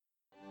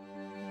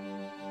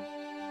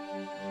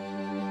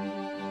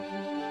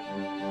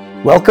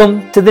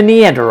Welcome to the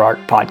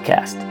NeanderArt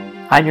podcast.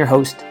 I'm your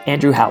host,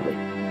 Andrew Howley.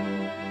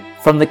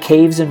 From the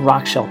caves and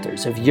rock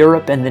shelters of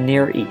Europe and the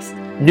Near East,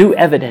 new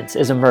evidence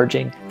is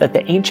emerging that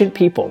the ancient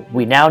people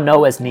we now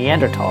know as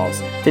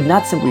Neanderthals did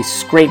not simply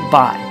scrape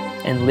by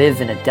and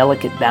live in a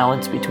delicate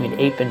balance between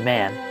ape and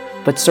man,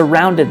 but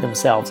surrounded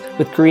themselves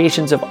with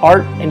creations of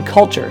art and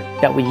culture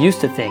that we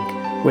used to think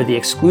were the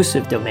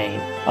exclusive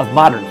domain of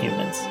modern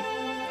humans.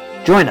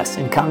 Join us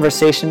in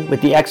conversation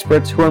with the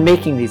experts who are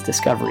making these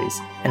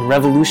discoveries and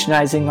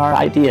revolutionizing our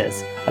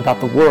ideas about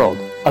the world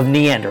of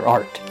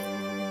NeanderArt.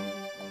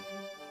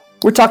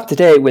 We're talking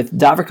today with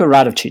Davorka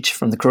Radovčić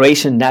from the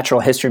Croatian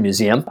Natural History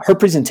Museum. Her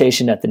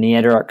presentation at the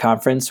NeanderArt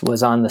conference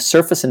was on the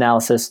surface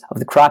analysis of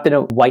the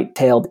Krapina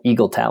white-tailed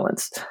eagle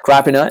talons.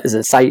 Krapina is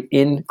a site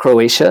in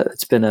Croatia.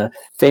 It's been a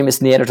famous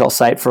Neanderthal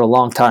site for a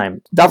long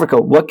time. Davorka,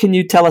 what can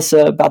you tell us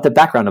about the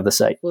background of the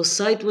site? Well, the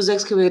site was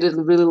excavated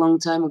a really long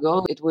time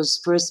ago. It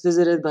was first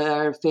visited by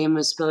our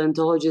famous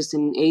paleontologist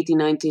in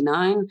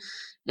 1899.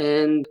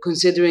 And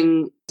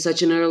considering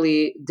such an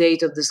early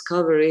date of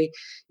discovery,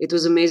 it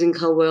was amazing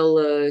how well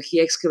he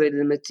excavated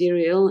the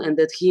material, and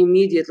that he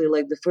immediately,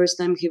 like the first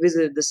time he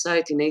visited the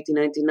site in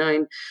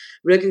 1899,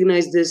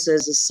 recognized this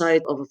as a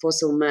site of a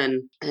fossil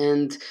man,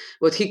 and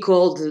what he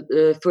called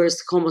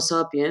first Homo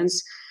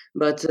sapiens.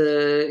 But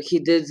he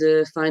did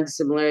find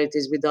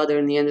similarities with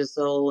other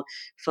Neanderthal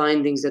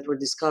findings that were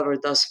discovered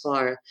thus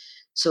far.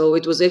 So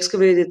it was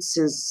excavated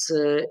since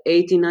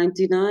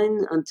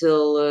 1899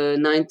 until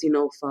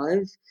 1905,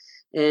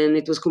 and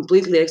it was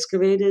completely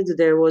excavated.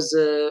 There was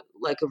a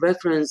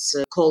reference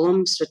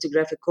column,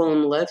 stratigraphic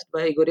column left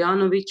by Igor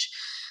Janovic,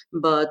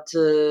 but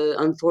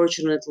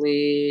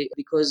unfortunately,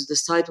 because the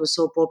site was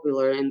so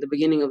popular in the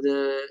beginning of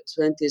the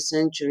 20th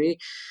century,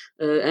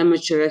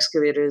 amateur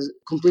excavators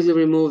completely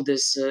removed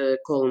this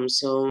column.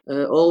 So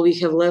all we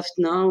have left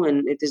now,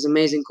 and it is an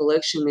amazing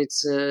collection,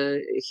 it's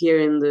here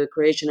in the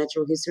Croatian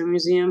Natural History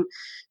Museum,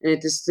 and it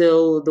is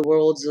still the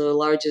world's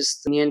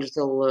largest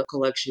Neanderthal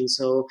collection.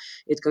 So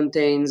it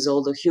contains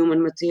all the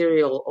human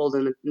material, all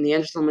the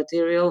Neanderthal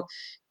material,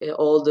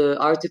 all the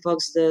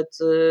artifacts that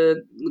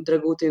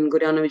Dragutin,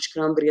 Gorjanovic,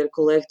 Kramberger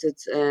collected,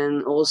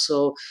 and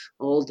also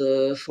all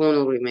the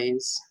faunal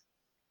remains.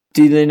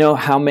 Do they know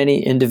how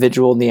many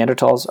individual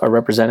Neanderthals are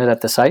represented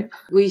at the site?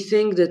 We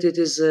think that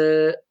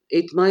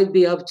it might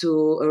be up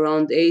to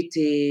around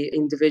 80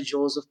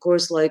 individuals. Of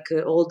course,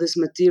 all this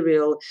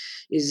material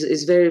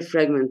is very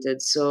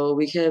fragmented. So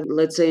we have,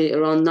 let's say,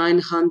 around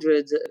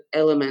 900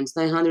 elements,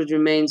 900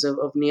 remains of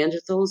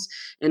Neanderthals,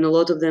 and a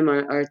lot of them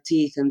are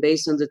teeth. And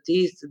based on the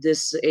teeth,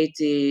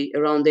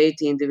 around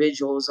 80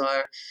 individuals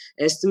are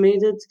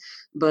estimated,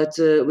 but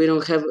we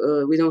don't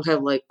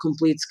have like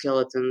complete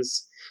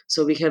skeletons.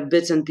 So we have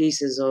bits and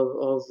pieces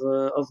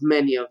of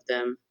many of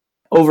them.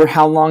 Over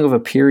how long of a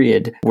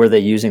period were they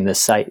using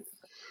this site?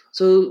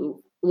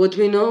 So what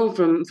we know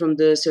from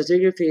the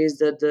stratigraphy is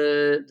that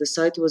the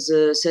site was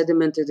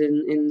sedimented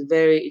in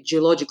very,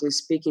 geologically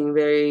speaking,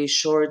 very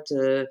short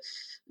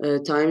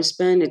time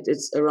span.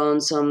 It's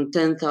around some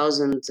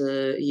 10,000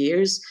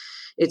 years.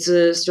 It's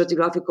a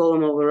stratigraphic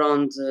column of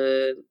around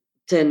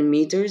 10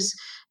 meters.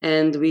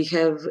 And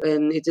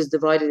it is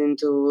divided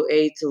into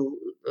 8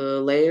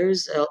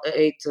 layers,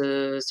 8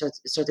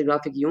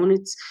 stratigraphic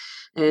units.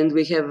 And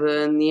we have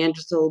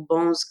Neanderthal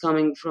bones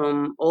coming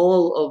from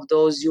all of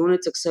those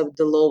units except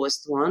the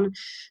lowest one.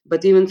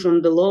 But even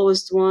from the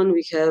lowest one,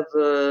 we have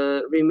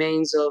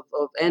remains of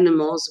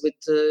animals with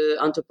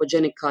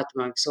anthropogenic cut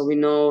marks. So we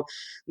know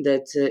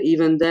that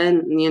even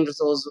then,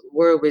 Neanderthals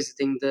were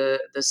visiting the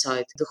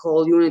site. The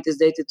whole unit is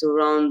dated to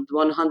around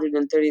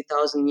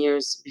 130,000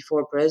 years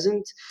before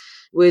present,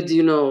 with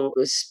a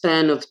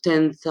span of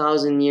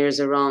 10,000 years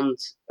around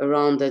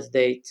that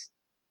date.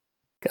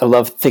 I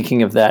love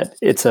thinking of that.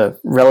 It's a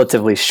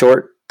relatively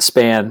short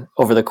span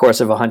over the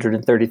course of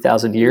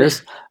 130,000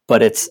 years,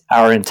 but it's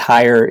our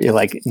entire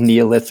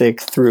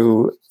Neolithic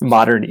through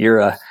modern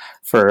era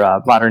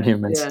for modern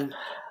humans. Yeah.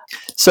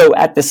 So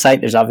at this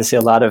site, there's obviously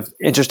a lot of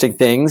interesting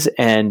things,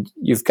 and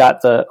you've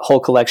got the whole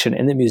collection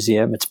in the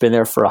museum. It's been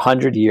there for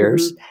 100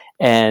 years,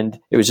 and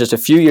it was just a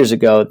few years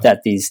ago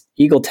that these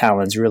eagle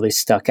talons really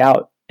stuck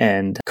out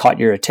and caught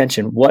your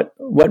attention. What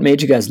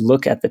made you guys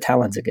look at the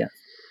talons again?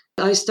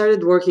 I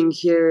started working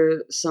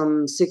here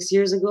some 6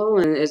 years ago,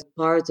 and as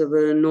part of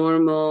a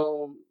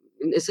normal,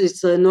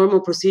 it's a normal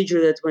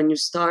procedure that when you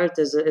start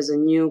as a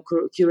new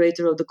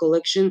curator of the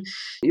collection,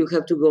 you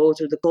have to go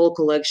through the whole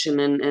collection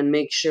and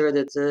make sure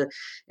that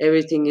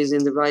everything is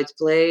in the right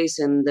place,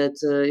 and that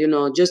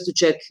just to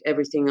check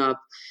everything up.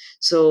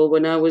 So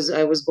when I was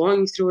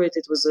going through it,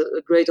 it was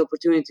a great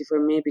opportunity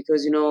for me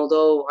because,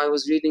 although I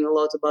was reading a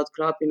lot about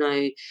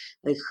Krapina,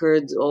 I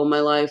heard all my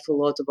life a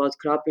lot about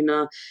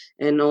Krapina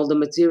and all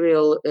the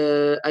material.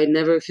 I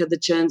never had the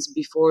chance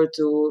before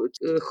to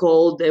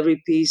hold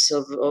every piece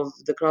of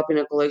the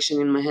Krapina collection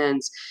in my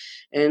hands.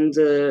 And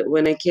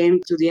when I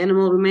came to the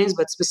animal remains,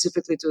 but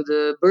specifically to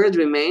the bird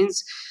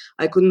remains,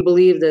 I couldn't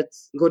believe that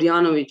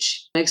Gorjanovic,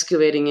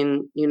 excavating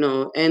in,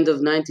 end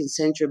of 19th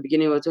century,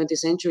 beginning of 20th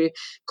century,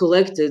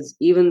 collected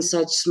even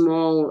such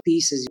small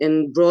pieces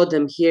and brought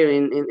them here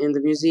in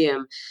the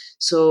museum.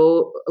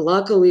 So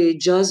luckily,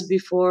 just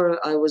before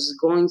I was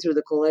going through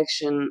the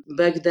collection,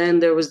 back then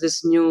there was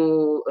this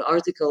new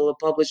article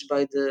published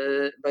by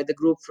the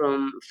group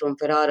from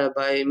Ferrara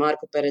by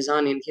Marco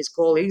Perezani and his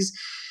colleagues,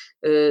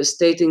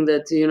 stating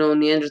that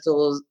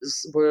Neanderthals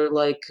were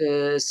like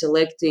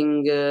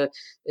selecting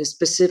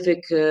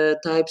specific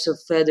types of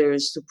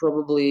feathers to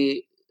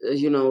probably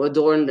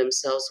adorn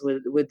themselves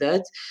with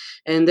that.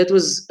 And that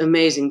was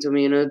amazing to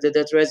me,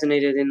 that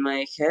resonated in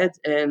my head.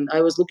 And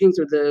I was looking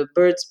through the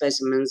bird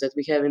specimens that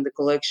we have in the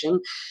collection,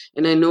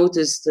 and I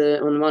noticed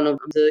on one of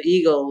the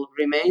eagle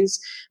remains,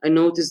 I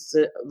noticed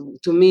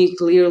to me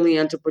clearly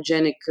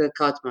anthropogenic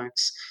cut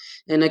marks.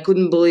 And I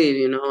couldn't believe,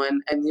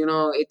 and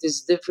it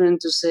is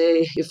different to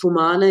say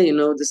Fumane,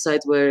 the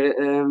site where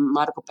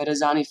Marco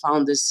Perezani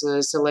found this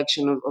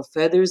selection of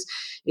feathers,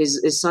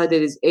 is a site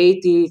that is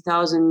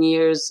 80,000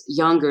 years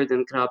younger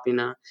than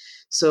Krapina.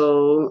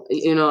 So,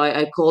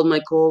 I called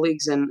my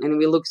colleagues and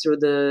we looked through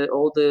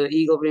all the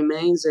eagle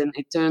remains, and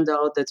it turned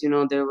out that,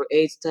 there were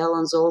 8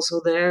 talons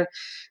also there,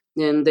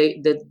 and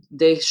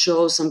they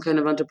show some kind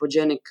of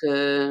anthropogenic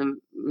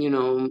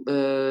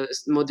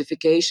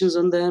modifications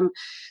on them.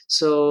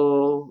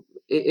 So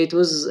it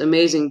was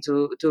amazing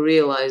to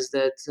realize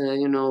that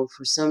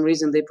for some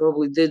reason they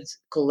probably did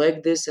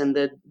collect this and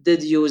that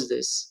did use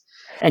this.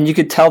 And you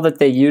could tell that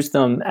they used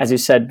them, as you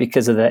said,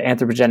 because of the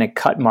anthropogenic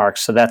cut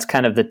marks. So that's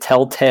kind of the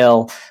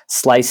telltale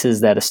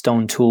slices that a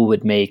stone tool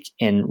would make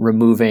in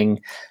removing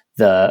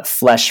the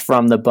flesh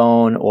from the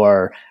bone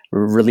or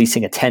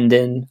releasing a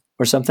tendon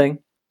or something.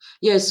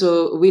 Yeah,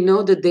 so we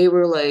know that they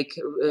were like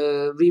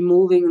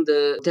removing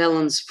the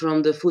talons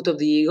from the foot of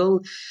the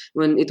eagle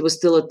when it was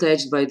still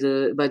attached by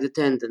the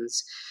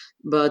tendons.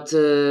 But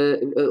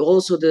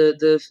also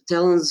the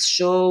talons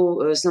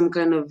show some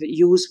kind of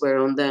use wear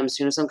on them,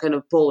 so, some kind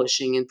of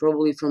polishing, and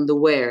probably from the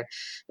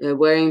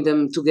wearing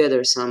them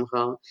together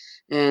somehow.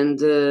 And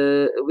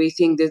we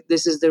think that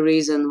this is the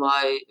reason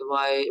why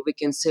we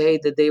can say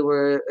that they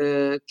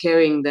were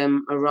carrying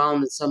them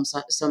around some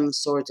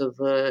sort of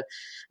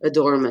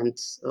adornment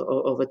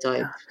of a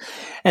type.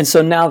 And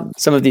so now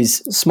some of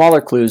these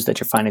smaller clues that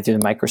you're finding through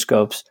the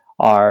microscopes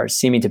are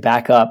seeming to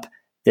back up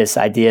this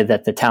idea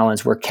that the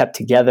talons were kept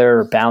together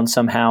or bound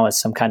somehow as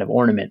some kind of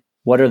ornament.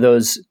 What are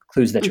those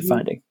clues that you're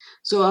finding?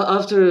 So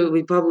after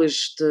we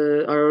published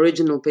our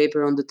original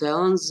paper on the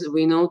talons,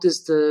 we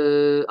noticed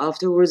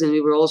afterwards, and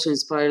we were also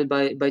inspired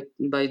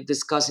by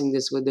discussing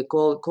this with the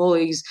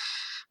colleagues.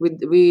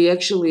 We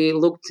actually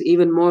looked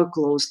even more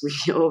closely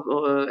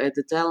at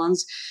the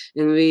talons,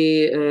 and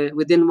we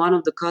within one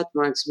of the cut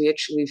marks we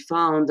actually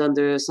found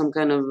under some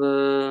kind of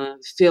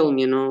film,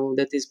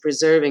 that is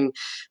preserving.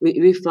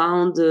 We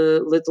found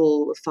a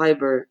little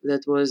fiber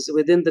that was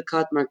within the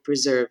cut mark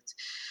preserved.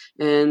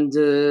 And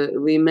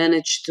we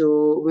managed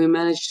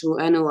to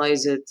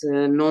analyze it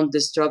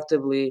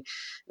non-destructively.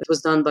 It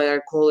was done by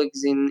our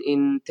colleagues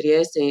in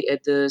Trieste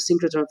at the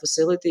synchrotron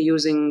facility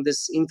using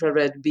this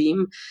infrared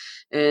beam.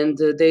 And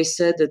they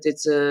said that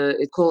it's a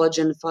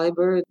collagen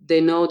fiber.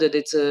 They know that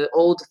it's an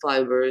old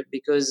fiber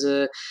because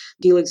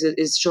helix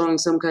is showing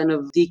some kind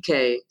of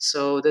decay.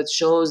 So that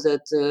shows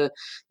that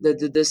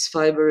this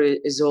fiber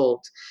is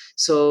old.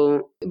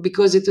 So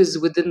because it is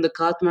within the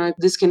cut mark,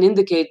 this can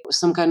indicate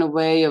some kind of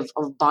way of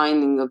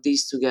binding of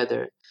these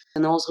together.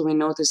 And also we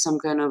noticed some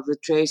kind of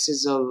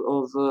traces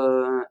of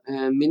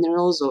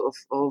minerals,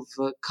 of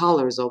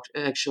colors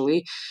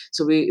actually.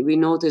 So we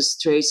noticed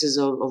traces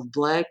of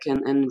black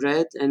and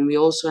red, and we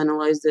also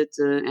analyzed it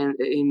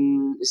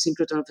in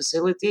synchrotron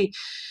facility.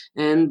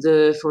 And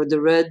for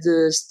the red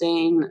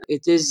stain,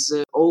 it is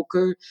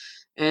ochre.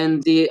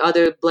 And the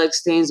other black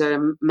stains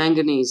are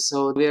manganese.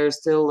 So we are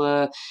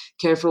still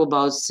careful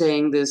about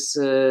saying this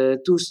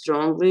too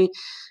strongly.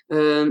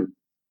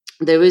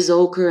 There is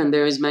ochre and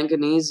there is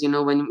manganese.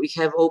 When we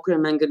have ochre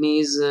and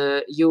manganese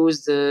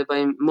used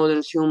by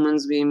modern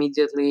humans, we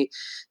immediately,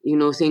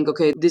 think,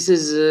 okay, this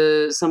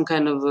is some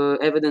kind of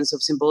evidence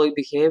of symbolic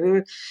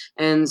behavior.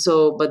 And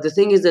so, but the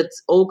thing is that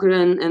ochre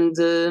and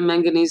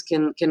manganese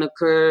can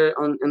occur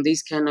on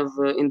these kind of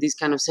in these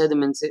kind of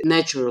sediments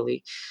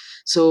naturally.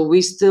 So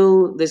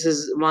this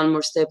is one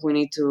more step we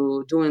need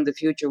to do in the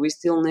future. We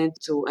still need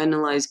to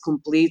analyze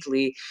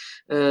completely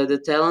the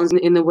talons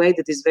in a way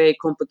that is very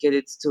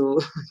complicated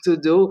to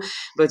do,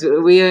 but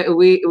we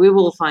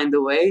will find a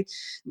way.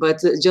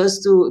 But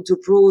just to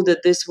prove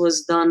that this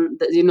was done,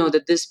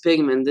 that this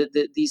pigment,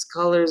 that these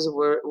colors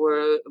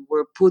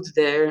were put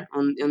there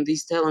on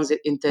these talons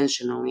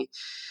intentionally.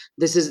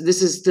 This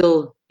is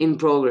still in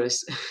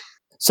progress.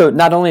 So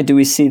not only do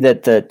we see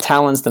that the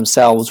talons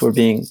themselves were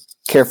being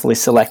carefully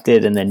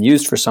selected and then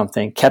used for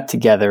something, kept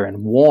together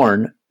and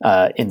worn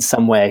in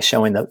some way,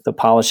 showing the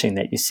polishing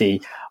that you see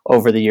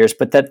over the years,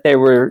 but that they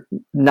were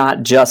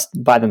not just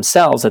by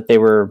themselves, that they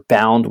were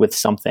bound with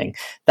something.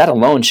 That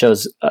alone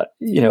shows,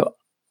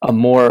 a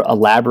more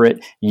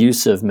elaborate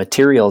use of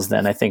materials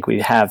than I think we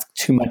have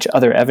too much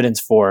other evidence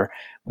for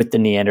with the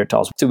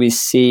Neanderthals. Do we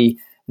see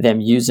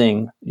them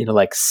using,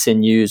 like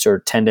sinews or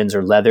tendons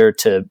or leather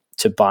to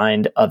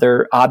bind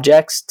other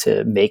objects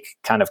to make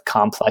kind of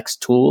complex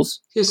tools?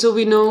 Yeah, so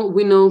we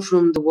know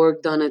from the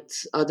work done at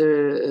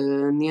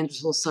other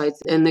Neanderthal sites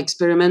and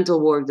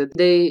experimental work that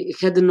they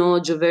had the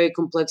knowledge of very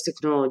complex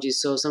technology.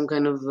 So some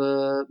kind of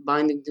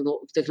binding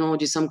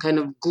technology, some kind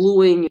of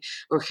gluing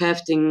or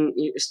hefting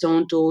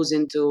stone tools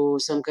into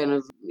some kind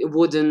of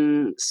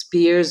wooden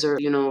spears, or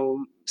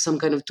some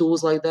kind of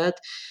tools like that.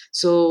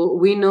 So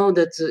we know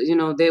that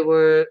they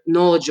were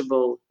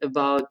knowledgeable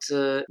about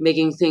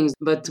making things,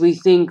 but we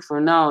think for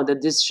now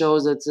that this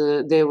shows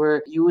that they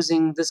were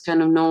using this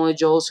kind of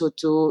knowledge also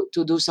to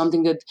do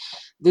something that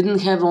didn't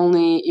have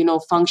only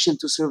function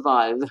to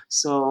survive.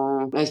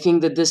 So I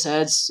think that this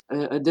adds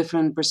a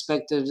different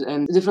perspective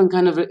and a different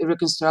kind of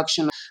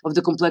reconstruction of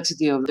the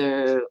complexity of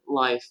their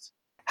life.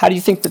 How do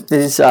you think that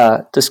these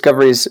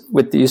discoveries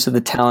with the use of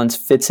the talons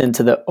fits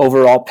into the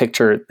overall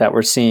picture that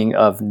we're seeing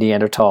of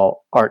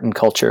Neanderthal art and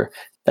culture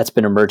that's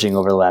been emerging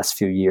over the last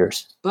few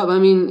years? But I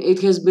mean,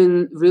 it has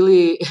been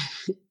really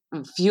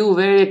a few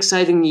very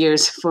exciting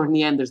years for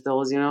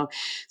Neanderthals.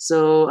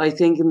 So I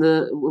think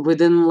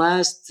within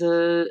last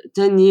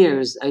 10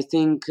 years, I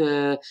think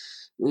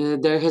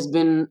there has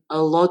been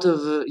a lot of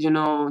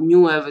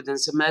new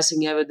evidence,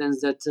 amassing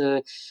evidence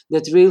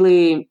that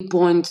really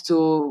point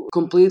to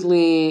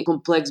completely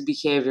complex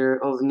behavior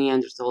of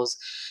Neanderthals,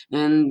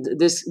 and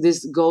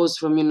this goes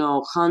from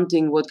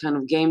hunting, what kind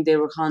of game they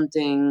were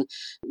hunting.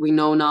 We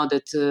know now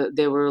that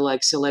they were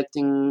like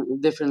selecting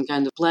different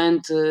kind of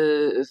plant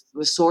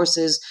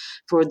sources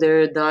for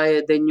their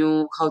diet. They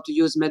knew how to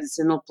use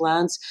medicinal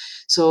plants.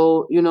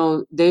 So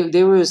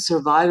they were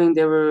surviving.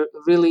 They were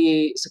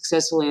really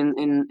successful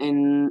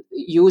in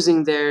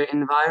using their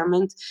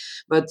environment.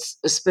 But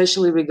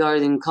especially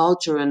regarding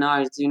culture and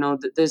art,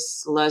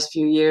 this last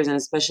few years, and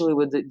especially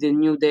with the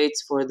new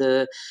dates for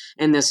the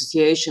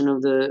association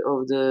of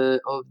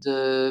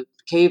the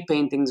cave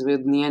paintings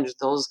with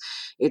Neanderthals,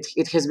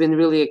 it has been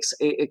really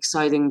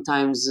exciting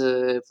times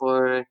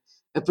for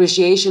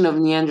appreciation of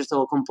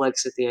Neanderthal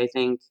complexity, I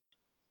think.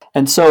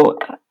 And so,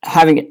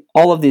 having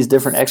all of these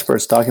different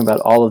experts talking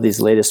about all of these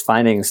latest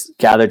findings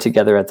gathered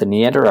together at the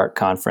NeanderArt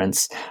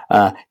conference,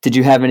 did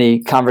you have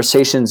any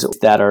conversations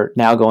that are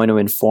now going to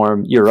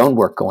inform your own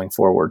work going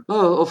forward?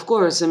 Oh, of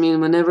course. I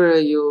mean, whenever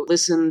you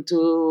listen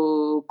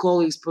to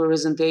colleagues'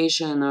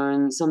 presentation or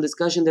in some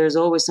discussion, there's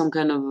always some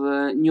kind of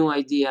new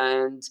idea.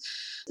 And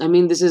I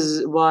mean, this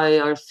is why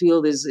our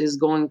field is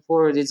going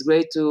forward. It's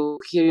great to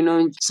hear,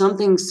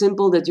 something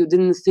simple that you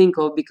didn't think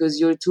of because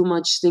you're too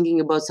much thinking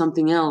about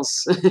something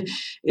else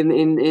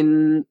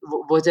in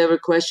whatever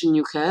question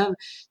you have.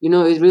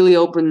 It really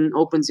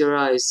opens your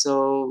eyes.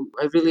 So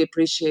I really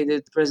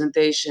appreciated the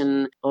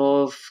presentation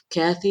of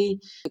Kathy.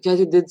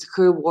 Kathy did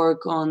her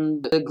work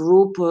on a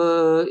group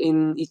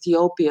in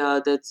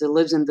Ethiopia that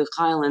lives in the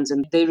highlands,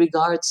 and they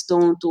regard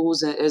stone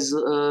tools as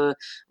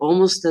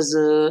almost as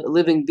a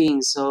living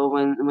being. So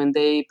when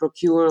they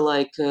procure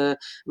like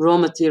raw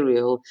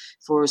material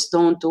for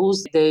stone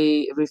tools,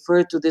 they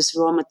refer to this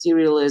raw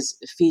material as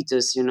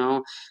fetus,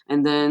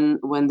 and then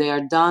when they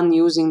are done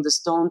using the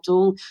stone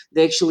tool,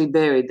 they actually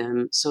bury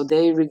them. So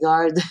they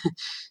regard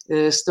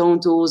stone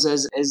tools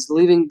as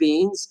living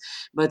beings.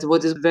 But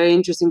what is very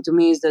interesting to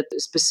me is that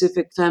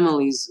specific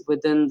families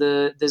within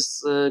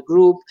this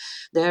group,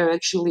 they're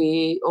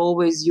actually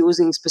always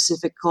using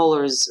specific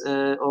colors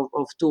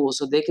of tools,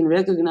 so they can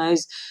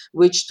recognize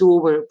which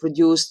tool were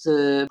produced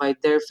by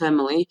their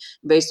family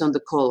based on the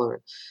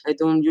color. I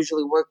don't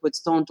usually work with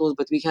stone tools,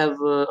 but we have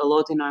a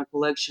lot in our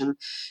collection,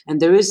 and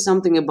there is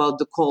something about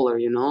the color,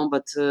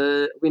 but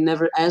we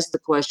never asked the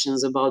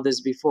questions about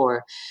this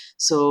before.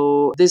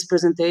 So this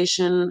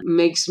presentation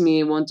makes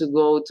me want to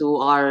go to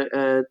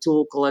our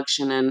tool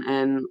collection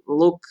and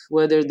look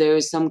whether there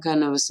is some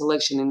kind of a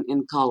selection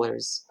in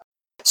colors.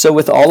 So,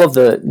 with all of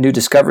the new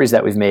discoveries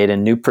that we've made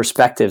and new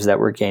perspectives that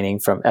we're gaining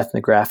from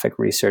ethnographic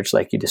research,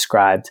 like you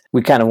described,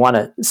 we kind of want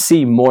to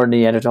see more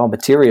Neanderthal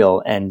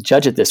material and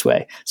judge it this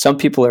way. Some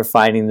people are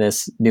finding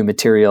this new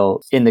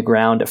material in the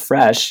ground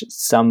afresh.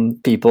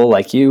 Some people,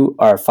 like you,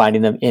 are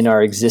finding them in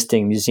our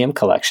existing museum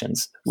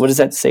collections. What does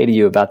that say to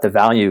you about the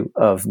value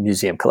of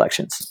museum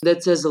collections?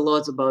 That says a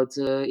lot about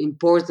the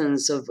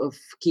importance of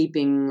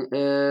keeping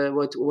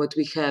what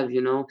we have,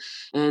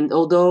 And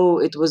although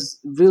it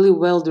was really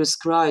well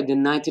described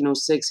in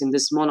 1906 in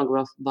this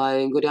monograph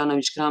by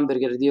Gorjanović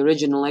Kramberger, the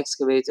original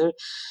excavator,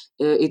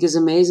 it is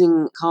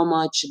amazing how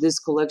much this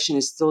collection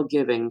is still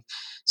giving.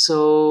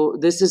 So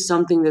this is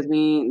something that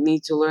we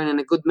need to learn, and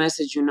a good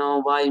message,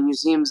 why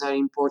museums are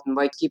important,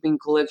 why keeping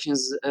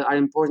collections are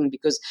important,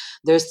 because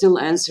they're still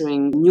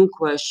answering new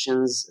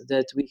questions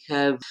that we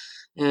have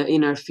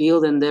in our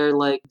field, and they're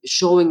like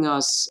showing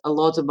us a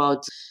lot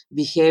about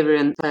behavior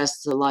and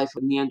past life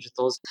of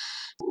Neanderthals.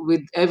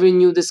 With every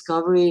new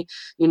discovery,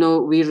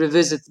 we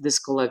revisit this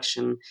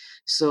collection.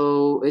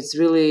 So it's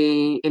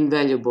really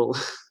invaluable.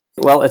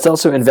 Well, it's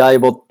also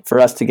invaluable for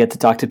us to get to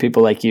talk to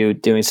people like you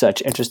doing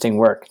such interesting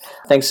work.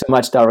 Thanks so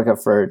much,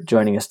 Dalrika, for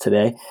joining us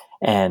today,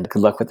 and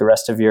good luck with the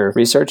rest of your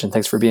research, and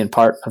thanks for being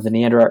part of the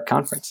NeanderArt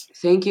Conference.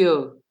 Thank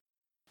you.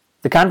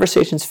 The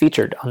conversations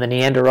featured on the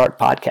NeanderArt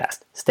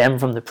podcast stem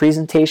from the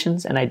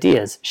presentations and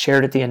ideas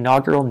shared at the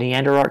inaugural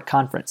NeanderArt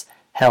Conference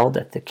held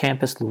at the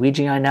campus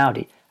Luigi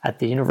Einaudi at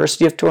the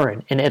University of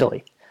Turin in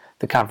Italy.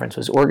 The conference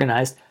was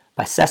organized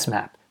by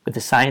SESMAP with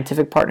the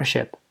scientific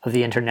partnership of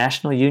the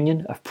International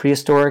Union of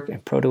Prehistoric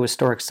and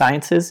Protohistoric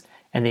Sciences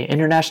and the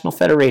International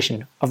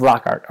Federation of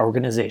Rock Art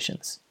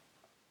Organizations.